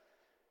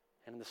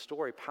 And in the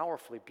story,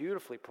 powerfully,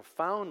 beautifully,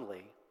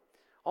 profoundly,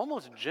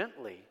 almost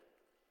gently,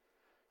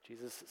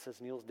 Jesus, it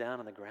says, kneels down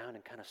on the ground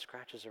and kind of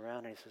scratches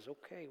around, and he says,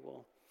 okay,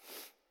 well,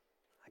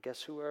 I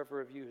guess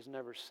whoever of you has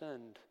never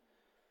sinned,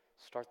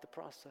 start the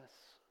process.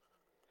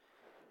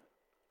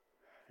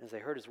 And as they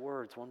heard his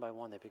words, one by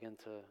one, they began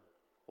to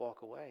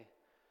walk away.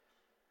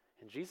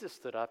 And Jesus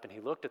stood up and he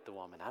looked at the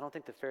woman. I don't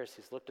think the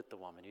Pharisees looked at the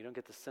woman. You don't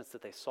get the sense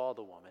that they saw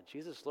the woman.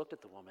 Jesus looked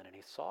at the woman and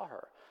he saw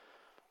her.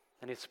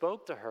 And he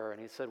spoke to her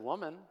and he said,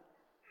 woman,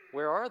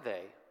 where are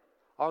they?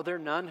 Are there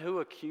none who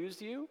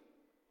accuse you?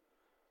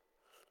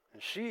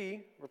 And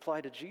she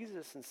replied to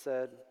Jesus and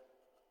said,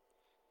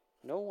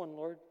 no one,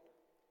 Lord.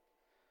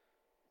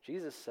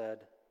 Jesus said,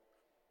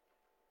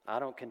 I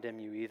don't condemn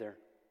you either.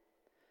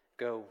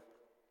 Go.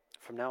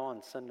 From now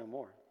on, sin no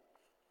more.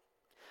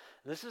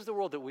 This is the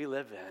world that we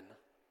live in.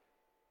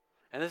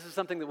 And this is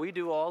something that we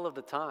do all of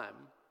the time.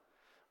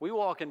 We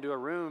walk into a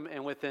room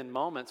and within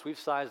moments we've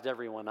sized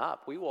everyone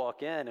up. We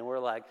walk in and we're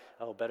like,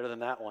 oh, better than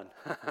that one.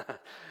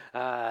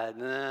 That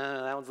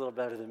one's a little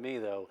better than me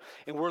though.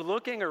 And we're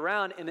looking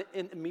around and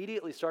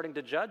immediately starting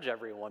to judge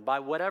everyone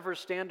by whatever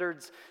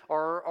standards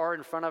are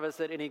in front of us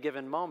at any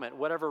given moment.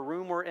 Whatever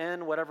room we're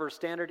in, whatever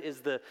standard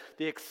is the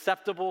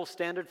acceptable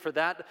standard for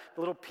that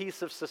little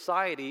piece of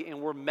society, and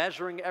we're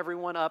measuring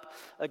everyone up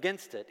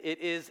against it. It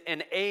is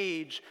an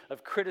age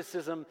of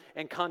criticism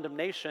and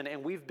condemnation,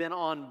 and we've been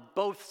on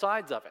both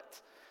sides of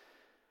it.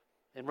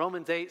 And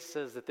Romans 8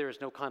 says that there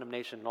is no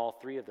condemnation in all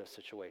three of those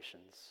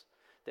situations.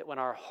 That when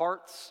our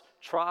hearts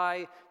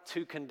try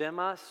to condemn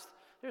us,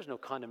 there's no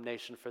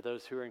condemnation for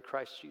those who are in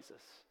Christ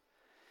Jesus.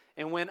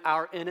 And when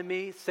our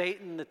enemy,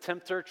 Satan, the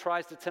tempter,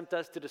 tries to tempt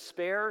us to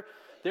despair,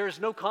 there is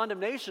no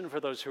condemnation for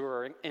those who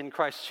are in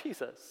Christ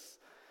Jesus.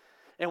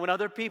 And when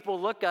other people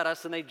look at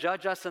us and they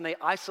judge us and they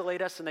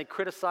isolate us and they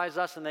criticize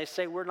us and they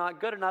say we're not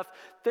good enough,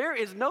 there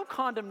is no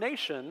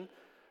condemnation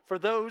for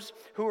those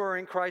who are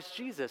in Christ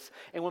Jesus.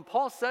 And when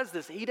Paul says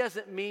this, he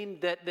doesn't mean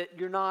that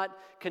you're not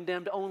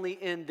condemned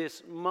only in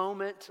this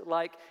moment,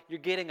 like you're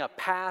getting a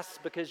pass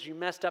because you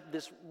messed up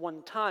this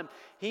one time.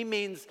 He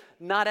means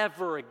not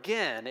ever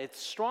again.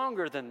 It's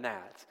stronger than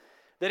that.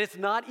 That it's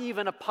not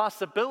even a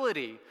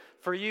possibility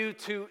for you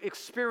to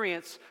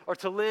experience or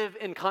to live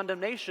in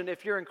condemnation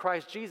if you're in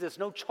Christ Jesus.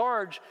 No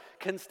charge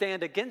can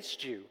stand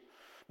against you.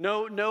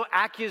 No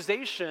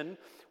accusation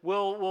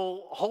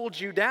will hold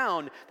you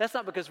down. That's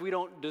not because we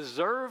don't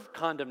deserve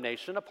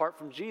condemnation. Apart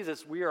from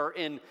Jesus, we are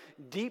in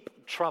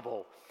deep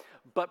trouble.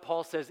 But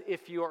Paul says,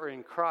 if you are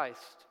in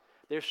Christ,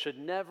 there should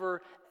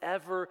never,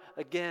 ever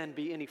again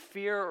be any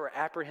fear or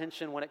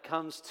apprehension when it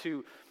comes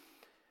to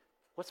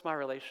what's my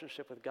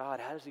relationship with God?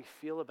 How does he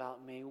feel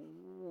about me?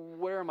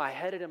 Where am I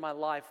headed in my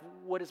life?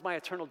 What is my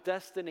eternal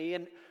destiny?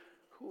 And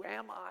who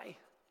am I?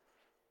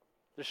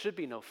 There should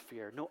be no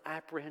fear, no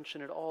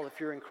apprehension at all if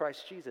you're in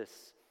Christ Jesus.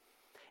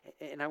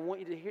 And I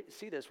want you to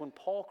see this. When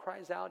Paul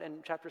cries out in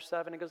chapter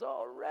 7 and goes,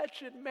 oh,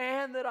 wretched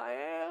man that I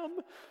am,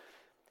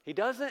 he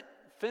doesn't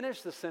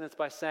finish the sentence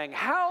by saying,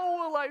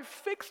 how will I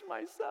fix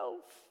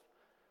myself?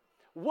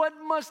 What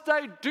must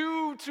I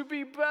do to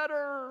be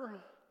better?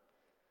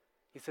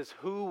 He says,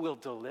 who will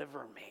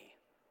deliver me?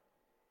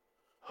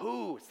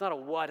 Who? It's not a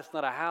what, it's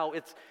not a how.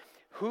 It's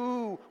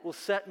who will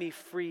set me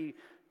free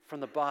from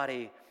the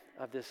body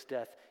of this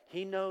death.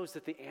 He knows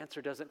that the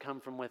answer doesn't come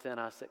from within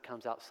us. It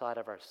comes outside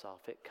of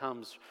ourselves. It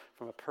comes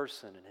from a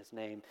person, and his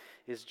name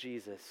is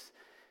Jesus.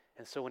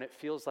 And so when it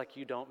feels like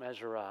you don't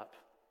measure up,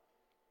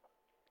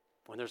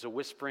 when there's a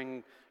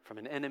whispering from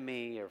an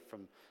enemy or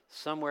from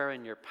somewhere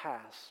in your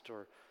past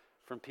or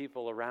from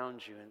people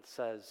around you and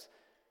says,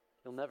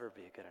 you'll never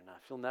be good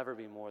enough. You'll never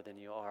be more than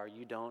you are.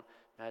 You don't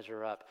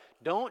measure up.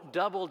 Don't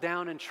double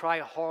down and try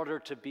harder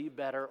to be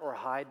better or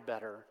hide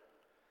better.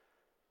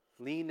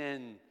 Lean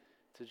in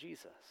to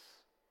Jesus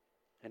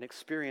and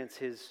experience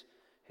his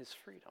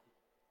freedom.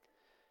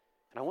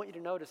 And I want you to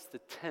notice the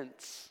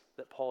tense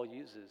that Paul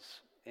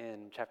uses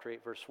in chapter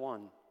 8, verse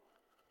 1.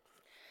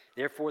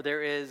 Therefore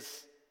there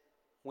is,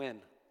 when?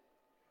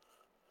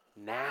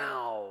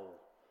 Now,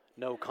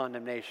 no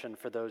condemnation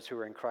for those who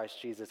are in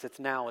Christ Jesus. It's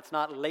now. It's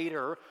not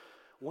later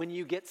when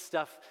you get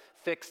stuff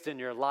fixed in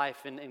your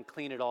life and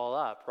clean it all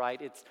up,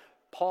 right? It's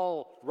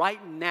Paul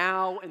right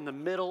now in the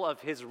middle of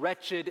his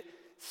wretched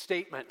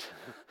statement.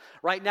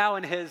 Right now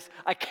in his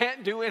I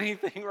can't do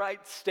anything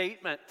right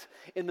statement.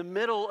 In the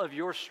middle of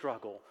your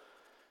struggle,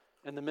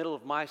 in the middle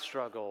of my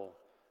struggle,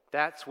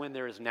 that's when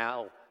there is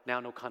now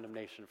no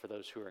condemnation for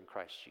those who are in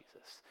Christ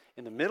Jesus.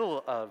 In the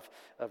middle of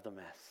the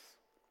mess.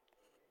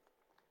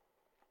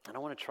 And I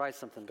want to try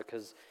something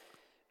because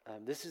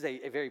this is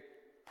a very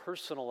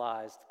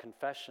personalized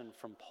confession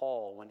from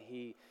Paul when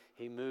he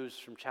moves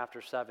from chapter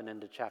 7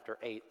 into chapter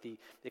 8. The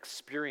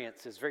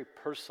experience is very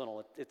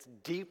personal. It's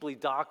deeply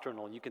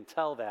doctrinal. You can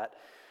tell that.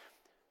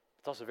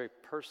 It's also very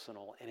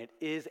personal, and it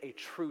is a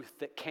truth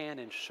that can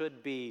and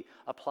should be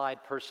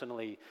applied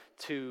personally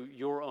to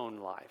your own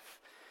life.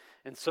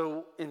 And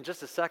so in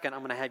just a second,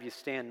 I'm going to have you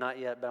stand, not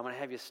yet, but I'm going to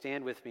have you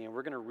stand with me, and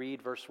we're going to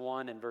read verse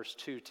 1 and verse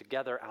 2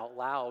 together out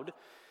loud.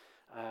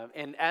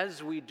 And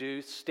as we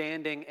do,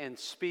 standing and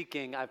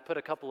speaking, I've put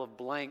a couple of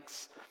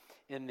blanks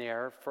in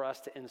there for us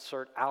to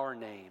insert our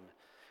name.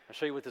 I'll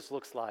show you what this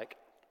looks like.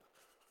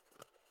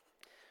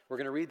 We're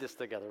going to read this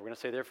together. We're going to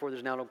say, therefore,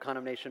 there's now no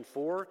condemnation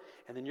for,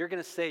 and then you're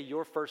going to say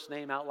your first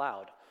name out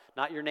loud.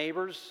 Not your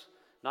neighbors,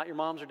 not your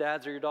moms or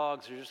dads or your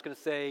dogs. You're just going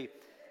to say,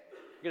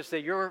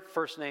 your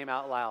first name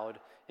out loud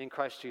in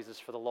Christ Jesus,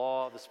 for the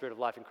law of the Spirit of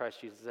life in Christ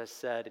Jesus, as I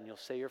said, and you'll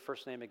say your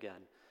first name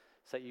again,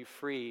 set you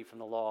free from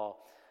the law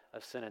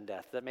of sin and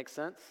death. Does that make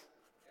sense?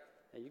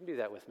 Yeah, you can do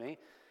that with me.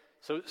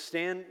 So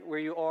stand where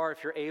you are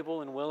if you're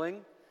able and willing.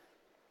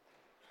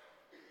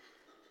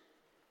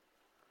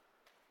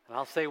 And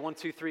I'll say 1,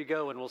 2, 3,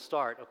 go, and we'll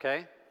start,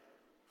 okay?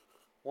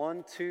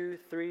 1, 2,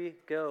 3,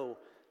 go.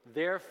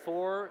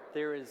 Therefore,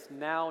 there is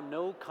now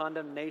no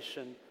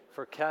condemnation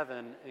for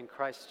Kevin in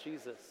Christ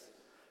Jesus.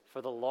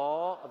 For the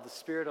law of the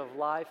Spirit of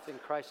life in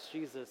Christ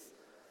Jesus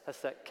has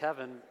set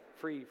Kevin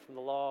free from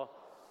the law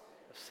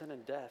of sin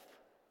and death.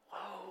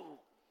 Whoa.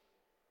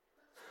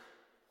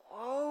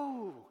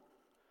 Whoa.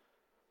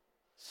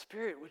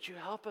 Spirit, would you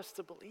help us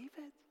to believe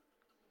it?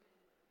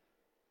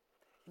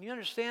 And you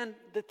understand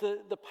that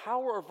the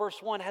power of verse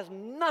 1 has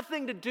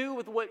nothing to do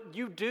with what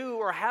you do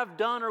or have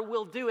done or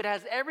will do. It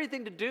has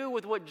everything to do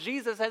with what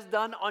Jesus has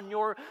done on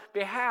your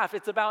behalf.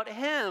 It's about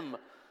him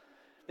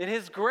and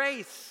his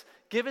grace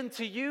given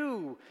to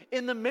you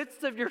in the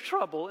midst of your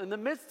trouble, in the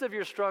midst of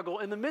your struggle,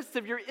 in the midst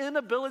of your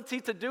inability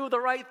to do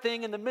the right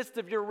thing, in the midst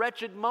of your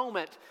wretched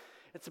moment.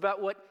 It's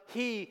about what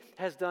he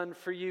has done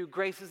for you.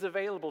 Grace is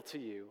available to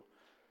you.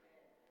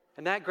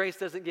 And that grace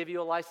doesn't give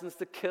you a license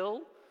to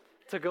kill,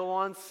 to go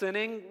on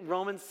sinning.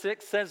 Romans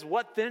 6 says,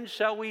 what then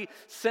shall we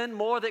sin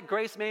more that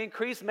grace may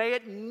increase? May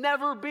it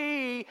never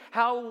be.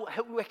 How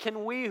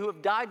can we who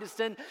have died to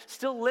sin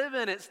still live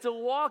in it,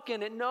 still walk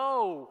in it?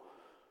 No.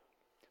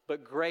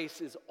 But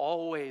grace is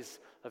always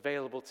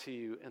available to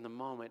you in the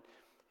moment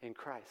in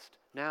Christ.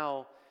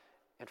 Now,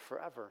 and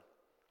forever.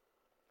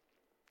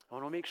 I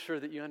want to make sure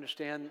that you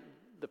understand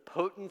the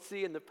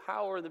potency and the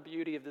power and the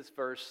beauty of this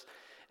verse.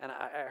 And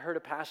I heard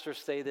a pastor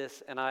say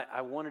this, and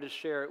I wanted to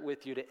share it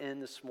with you to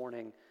end this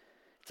morning.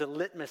 It's a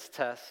litmus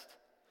test.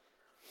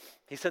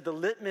 He said the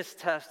litmus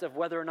test of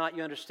whether or not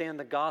you understand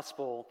the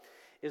gospel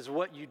is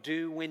what you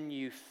do when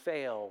you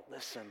fail.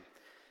 Listen,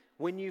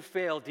 when you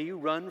fail, do you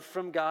run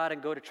from God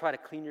and go to try to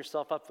clean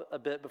yourself up a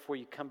bit before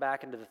you come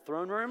back into the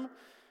throne room?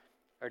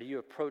 Or do you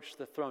approach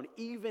the throne,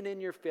 even in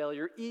your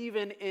failure,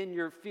 even in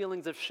your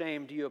feelings of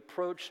shame? Do you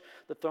approach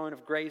the throne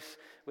of grace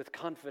with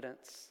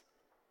confidence?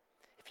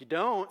 If you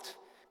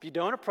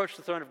don't approach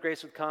the throne of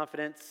grace with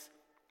confidence,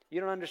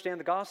 you don't understand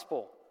the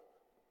gospel.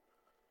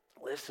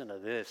 Listen to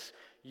this.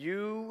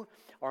 You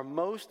are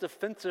most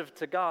offensive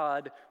to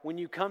God when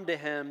you come to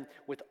Him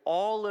with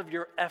all of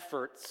your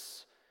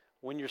efforts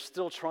when you're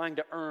still trying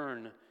to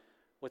earn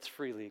what's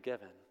freely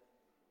given.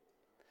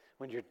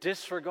 When you're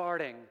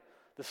disregarding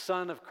the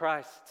Son of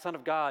Christ, Son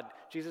of God,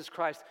 Jesus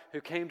Christ,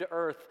 who came to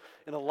earth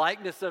in the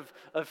likeness of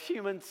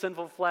human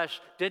sinful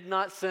flesh, did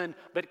not sin,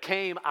 but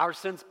came, our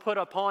sins put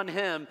upon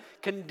Him,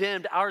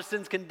 condemned, our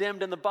sins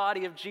condemned in the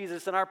body of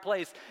Jesus in our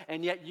place,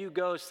 and yet you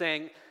go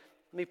saying,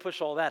 let me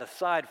push all that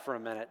aside for a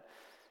minute,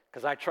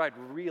 because I tried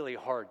really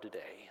hard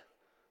today.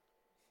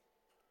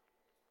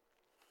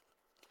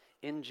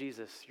 In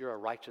Jesus, you're a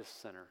righteous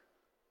sinner.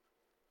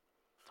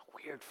 It's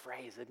a weird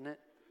phrase, isn't it?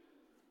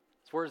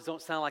 These words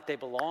don't sound like they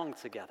belong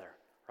together.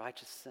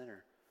 Righteous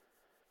sinner.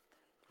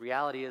 The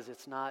reality is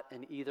it's not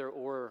an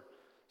either-or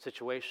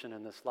situation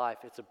in this life.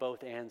 It's a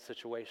both-and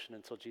situation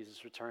until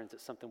Jesus returns.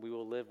 It's something we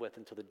will live with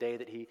until the day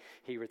that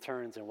he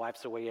returns and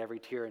wipes away every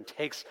tear and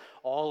takes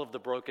all of the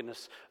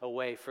brokenness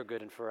away for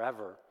good and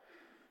forever.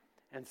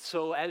 And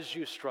so as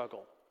you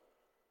struggle,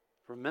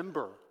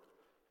 remember,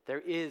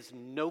 there is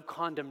no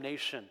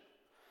condemnation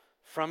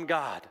from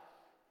God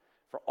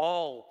for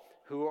all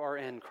who are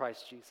in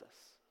Christ Jesus.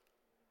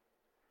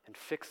 And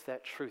fix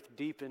that truth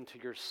deep into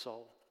your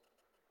soul.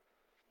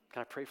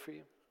 Can I pray for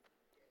you?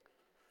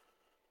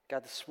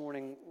 God, this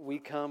morning we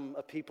come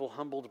a people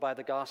humbled by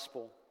the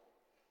gospel.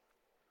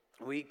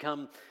 We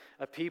come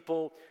a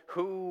people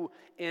who,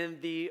 in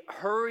the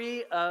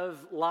hurry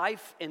of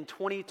life in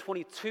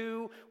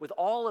 2022, with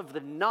all of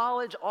the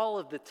knowledge, all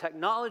of the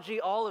technology,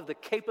 all of the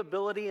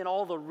capability, and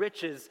all the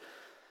riches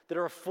that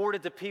are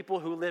afforded to people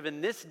who live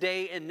in this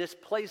day, in this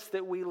place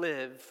that we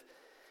live,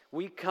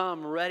 we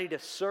come ready to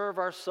serve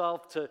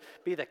ourselves, to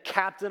be the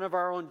captain of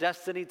our own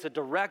destiny, to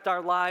direct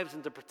our lives,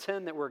 and to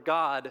pretend that we're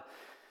God,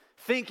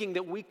 thinking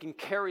that we can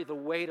carry the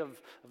weight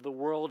of the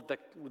world,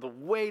 the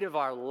weight of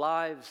our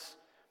lives.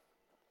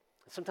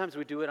 Sometimes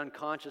we do it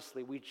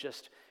unconsciously. We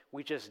just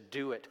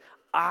do it.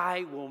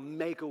 I will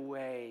make a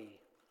way.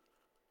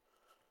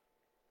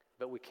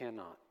 But we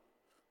cannot.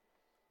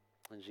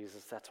 And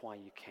Jesus, that's why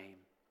you came.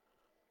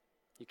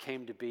 You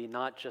came to be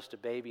not just a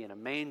baby in a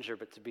manger,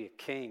 but to be a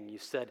king. You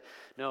said,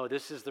 no,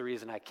 this is the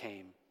reason I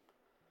came.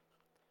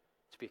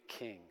 To be a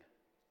king.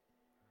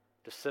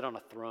 To sit on a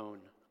throne.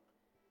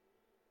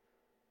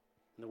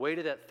 And the way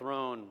to that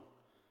throne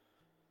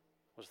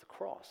was the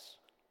cross.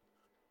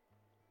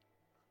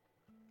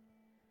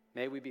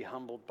 May we be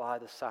humbled by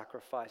the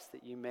sacrifice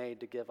that you made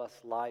to give us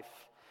life,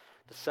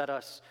 to set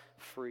us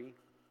free.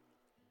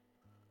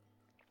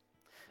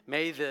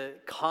 May the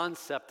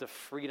concept of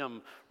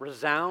freedom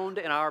resound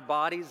in our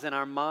bodies and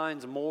our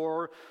minds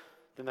more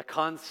than the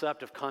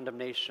concept of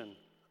condemnation.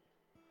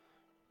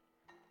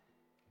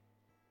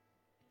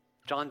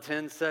 John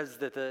 10 says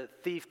that the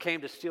thief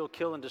came to steal,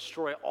 kill, and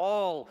destroy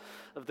all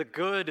of the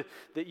good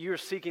that you're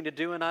seeking to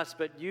do in us,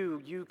 but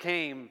you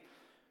came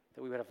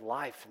that we would have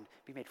life and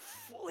be made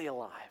fully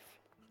alive.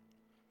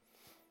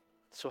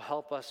 So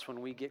help us when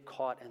we get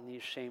caught in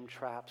these shame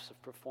traps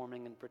of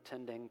performing and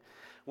pretending,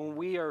 when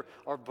we are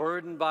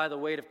burdened by the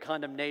weight of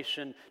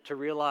condemnation, to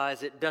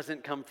realize it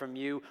doesn't come from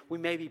you. We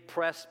may be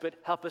pressed, but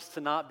help us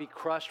to not be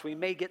crushed. We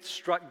may get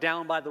struck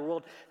down by the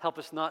world. Help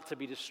us not to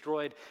be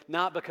destroyed,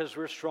 not because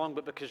we're strong,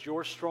 but because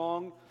you're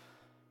strong.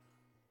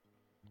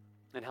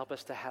 And help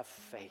us to have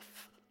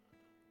faith.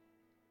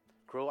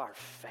 Grow our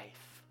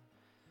faith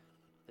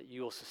that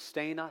you will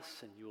sustain us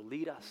and you will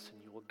lead us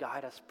and you will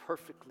guide us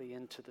perfectly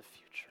into the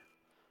future.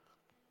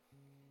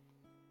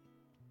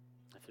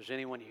 If there's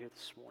anyone here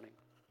this morning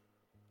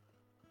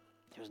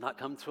who has not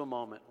come to a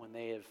moment when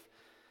they have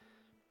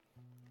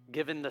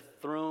given the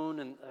throne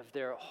of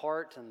their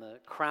heart and the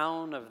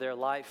crown of their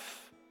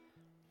life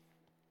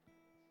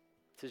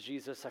to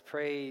Jesus, I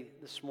pray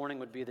this morning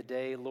would be the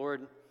day.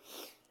 Lord,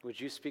 would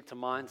you speak to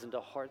minds and to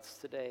hearts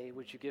today?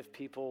 Would you give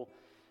people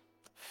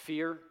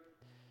fear,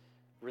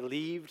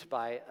 relieved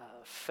by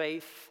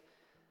faith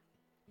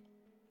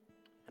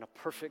in a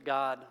perfect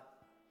God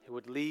who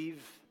would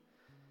leave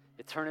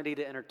eternity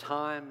to enter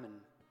time and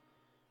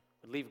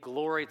would leave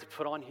glory to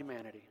put on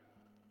humanity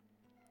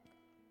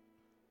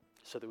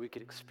so that we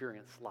could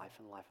experience life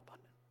and life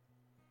abundant.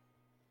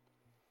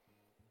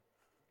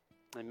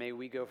 And may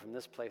we go from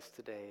this place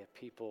today a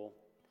people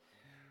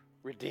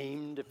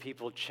redeemed, a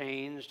people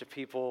changed, a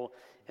people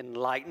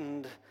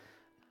enlightened,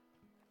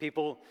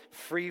 People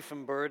free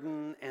from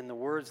burden, and the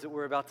words that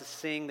we're about to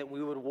sing, that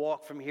we would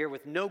walk from here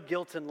with no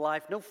guilt in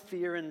life, no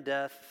fear in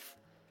death,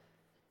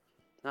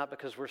 not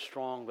because we're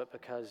strong, but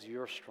because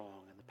you're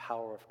strong and the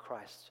power of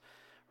Christ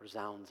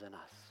resounds in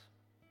us.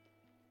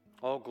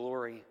 All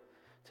glory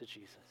to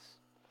Jesus.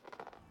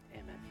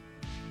 Amen.